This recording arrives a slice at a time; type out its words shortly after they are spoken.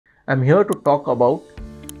I'm here to talk about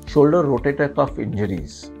shoulder rotator cuff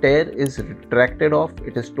injuries. Tear is retracted off,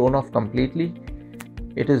 it is torn off completely.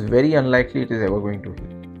 It is very unlikely it is ever going to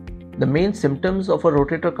heal. The main symptoms of a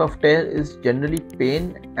rotator cuff tear is generally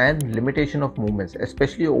pain and limitation of movements,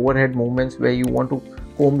 especially overhead movements where you want to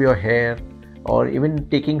comb your hair or even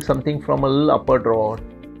taking something from a little upper drawer.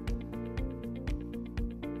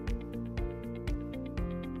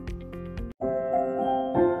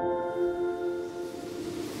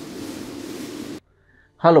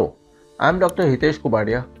 Hello, I am Dr. Hitesh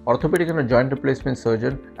Kubadia, orthopedic and joint replacement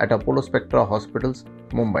surgeon at apollospectra hospitals,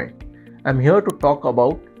 Mumbai. I am here to talk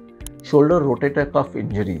about shoulder rotator cuff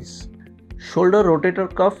injuries. Shoulder rotator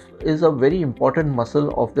cuff is a very important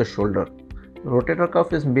muscle of the shoulder. Rotator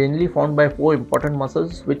cuff is mainly formed by 4 important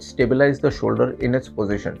muscles which stabilize the shoulder in its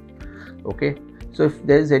position. Okay, so if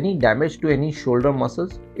there is any damage to any shoulder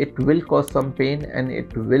muscles, it will cause some pain and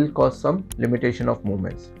it will cause some limitation of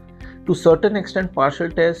movements. To certain extent, partial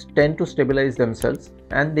tears tend to stabilize themselves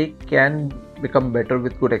and they can become better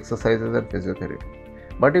with good exercises and physiotherapy.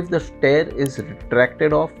 But if the tear is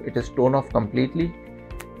retracted off, it is torn off completely,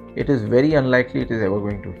 it is very unlikely it is ever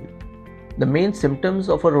going to heal. The main symptoms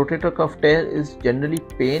of a rotator cuff tear is generally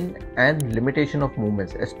pain and limitation of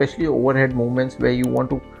movements, especially overhead movements where you want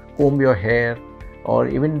to comb your hair or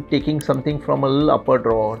even taking something from a little upper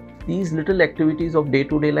drawer. These little activities of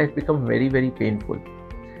day-to-day life become very, very painful.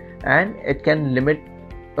 And it can limit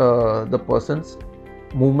the person's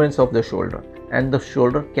movements of the shoulder, and the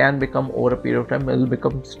shoulder can become, over a period of time, will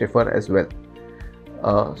become stiffer as well.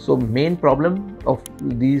 So main problem of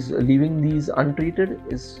leaving these untreated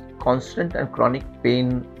is constant and chronic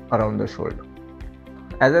pain around the shoulder.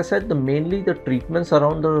 As I said, mainly the treatments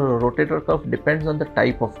around the rotator cuff depends on the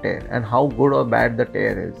type of tear and how good or bad the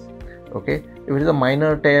tear is. Okay, if it is a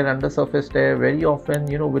minor tear, undersurface tear, very often,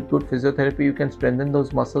 with good physiotherapy you can strengthen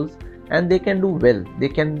those muscles and they can do well. They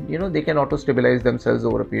can auto stabilize themselves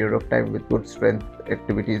over a period of time with good strength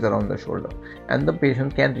activities around the shoulder, and the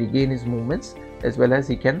patient can regain his movements as well as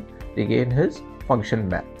he can regain his function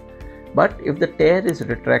back. But if the tear is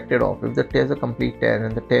retracted off, if the tear is a complete tear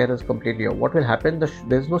and the tear is completely off, what will happen?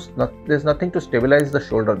 There's nothing to stabilize the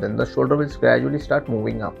shoulder. Then the shoulder will gradually start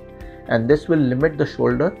moving up, and this will limit the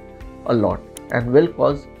shoulder a lot and will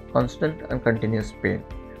cause constant and continuous pain.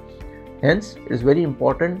 Hence, it is very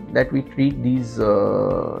important that we treat these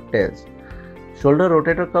tears. Shoulder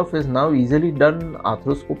rotator cuff is now easily done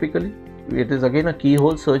arthroscopically. It is again a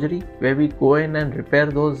keyhole surgery where we go in and repair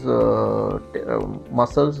those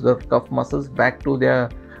muscles, the cuff muscles, back to their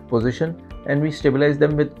position, and we stabilize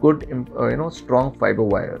them with good, strong fiber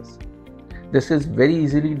wires. This is very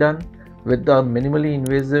easily done with the minimally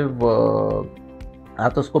invasive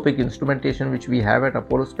arthroscopic instrumentation which we have at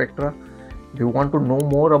apollospectra. If you want to know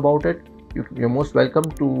more about it, you're most welcome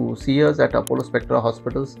to see us at apollospectra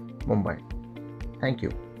hospitals, Mumbai. Thank you.